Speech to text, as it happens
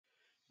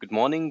Good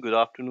morning, good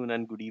afternoon,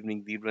 and good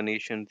evening, Zebra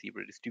Nation,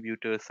 Zebra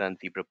distributors, and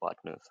Zebra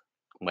partners.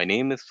 My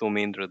name is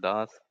Somendra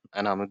Das,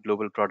 and I'm a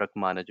global product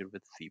manager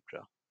with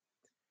Zebra.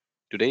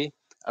 Today,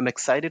 I'm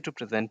excited to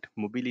present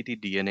Mobility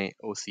DNA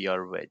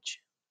OCR Wedge.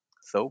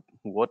 So,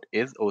 what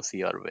is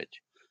OCR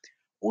Wedge?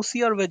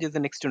 OCR Wedge is a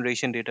next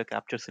generation data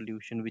capture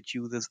solution which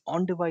uses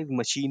on device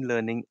machine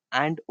learning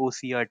and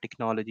OCR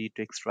technology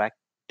to extract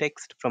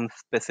text from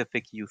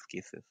specific use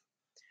cases.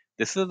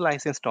 This is a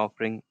licensed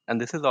offering,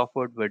 and this is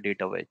offered by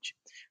Data Wedge,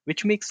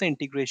 which makes the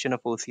integration of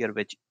OCR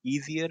Wedge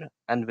easier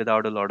and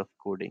without a lot of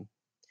coding.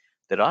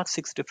 There are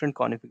six different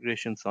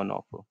configurations on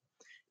offer,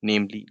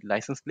 namely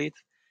license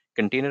plates,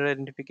 container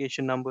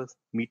identification numbers,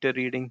 meter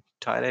reading,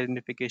 tire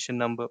identification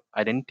number,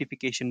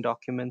 identification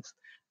documents,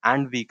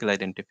 and vehicle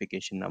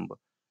identification number.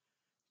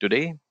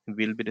 Today,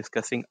 we'll be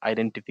discussing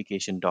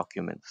identification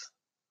documents.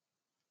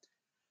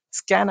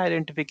 Scan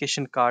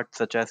identification cards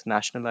such as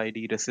national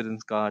ID,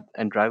 residence card,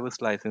 and driver's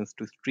license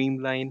to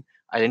streamline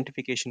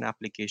identification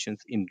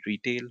applications in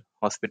retail,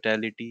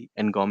 hospitality,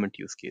 and government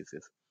use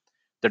cases.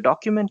 The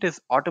document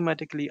is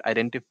automatically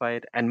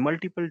identified and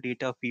multiple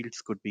data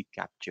fields could be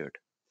captured.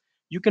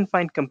 You can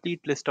find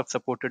complete list of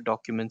supported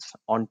documents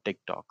on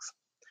TikToks.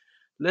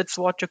 Let's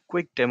watch a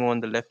quick demo on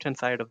the left-hand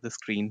side of the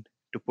screen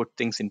to put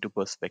things into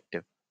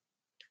perspective.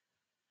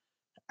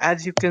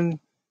 As you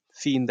can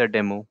see in the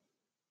demo,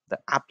 the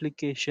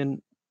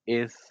application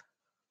is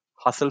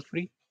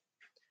hassle-free,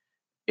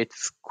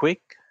 it's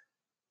quick,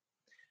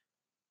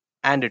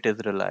 and it is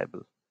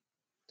reliable.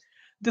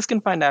 This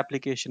can find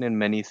application in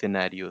many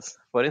scenarios.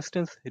 For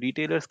instance,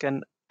 retailers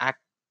can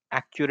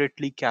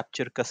accurately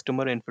capture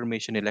customer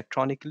information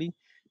electronically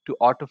to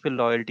autofill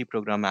loyalty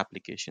program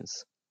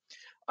applications.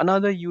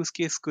 Another use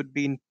case could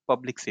be in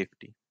public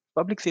safety.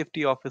 Public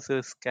safety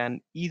officers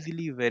can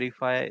easily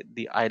verify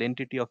the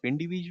identity of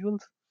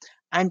individuals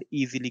and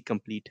easily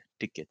complete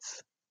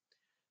tickets.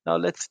 Now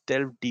let's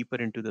delve deeper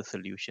into the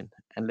solution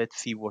and let's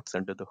see what's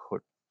under the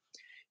hood.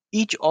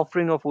 Each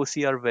offering of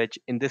OCR Wedge,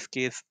 in this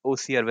case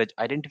OCR Wedge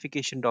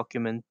identification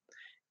document,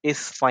 is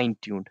fine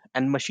tuned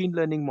and machine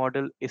learning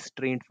model is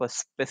trained for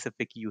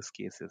specific use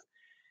cases.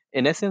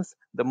 In essence,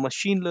 the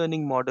machine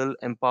learning model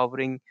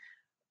empowering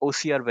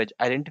OCR Wedge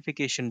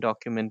identification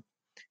document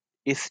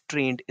is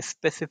trained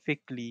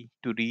specifically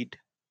to read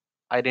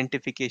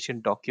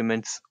identification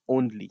documents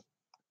only.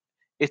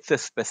 It's a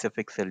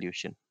specific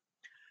solution.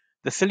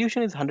 The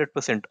solution is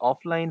 100%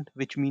 offline,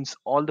 which means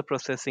all the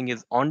processing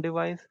is on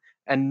device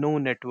and no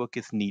network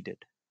is needed,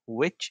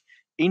 which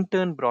in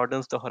turn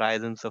broadens the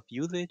horizons of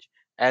usage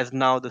as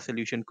now the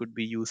solution could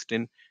be used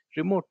in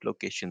remote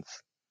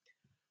locations.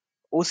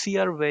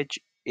 OCR Wedge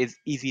is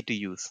easy to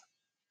use.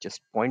 Just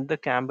point the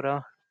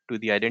camera to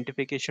the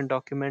identification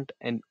document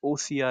and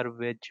OCR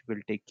Wedge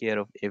will take care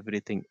of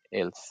everything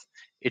else.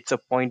 It's a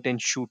point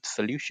and shoot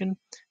solution,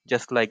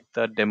 just like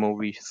the demo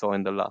we saw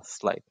in the last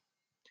slide.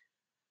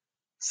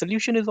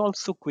 Solution is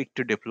also quick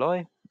to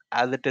deploy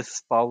as it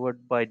is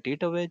powered by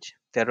Data Wedge.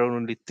 There are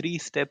only three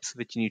steps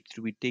which need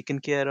to be taken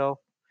care of.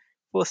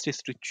 First is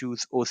to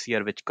choose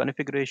OCR Wedge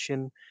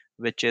configuration,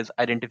 which is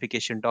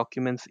identification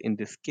documents in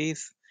this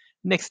case.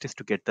 Next is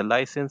to get the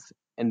license,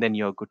 and then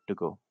you're good to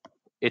go.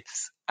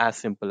 It's as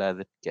simple as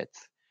it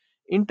gets.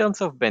 In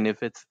terms of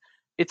benefits,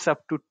 it's up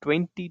to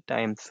 20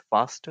 times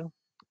faster,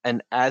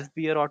 and as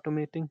we are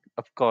automating,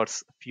 of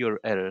course, fewer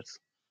errors.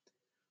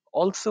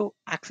 Also,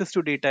 access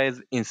to data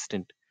is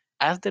instant.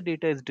 As the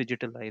data is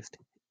digitalized,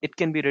 it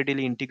can be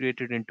readily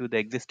integrated into the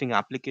existing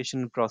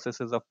application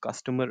processes of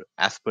customer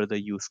as per the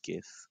use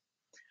case.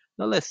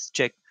 Now let's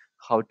check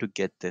how to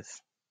get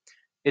this.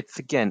 It's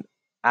again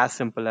as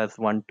simple as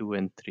 1, 2,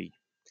 and 3.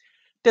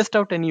 Test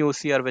out any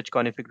OCR Wedge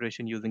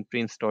configuration using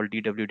pre-installed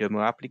DW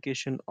demo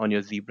application on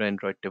your Zebra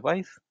Android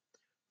device.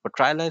 For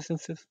trial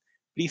licenses,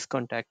 please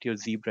contact your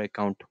Zebra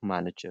account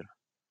manager.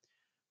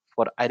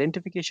 For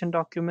identification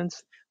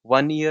documents,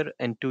 1 year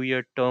and 2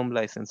 year term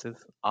licenses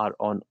are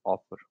on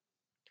offer.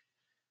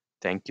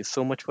 Thank you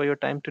so much for your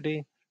time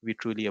today. We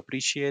truly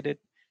appreciate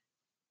it.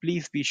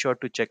 Please be sure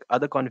to check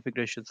other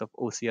configurations of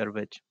OCR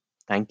Wedge.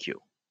 Thank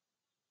you.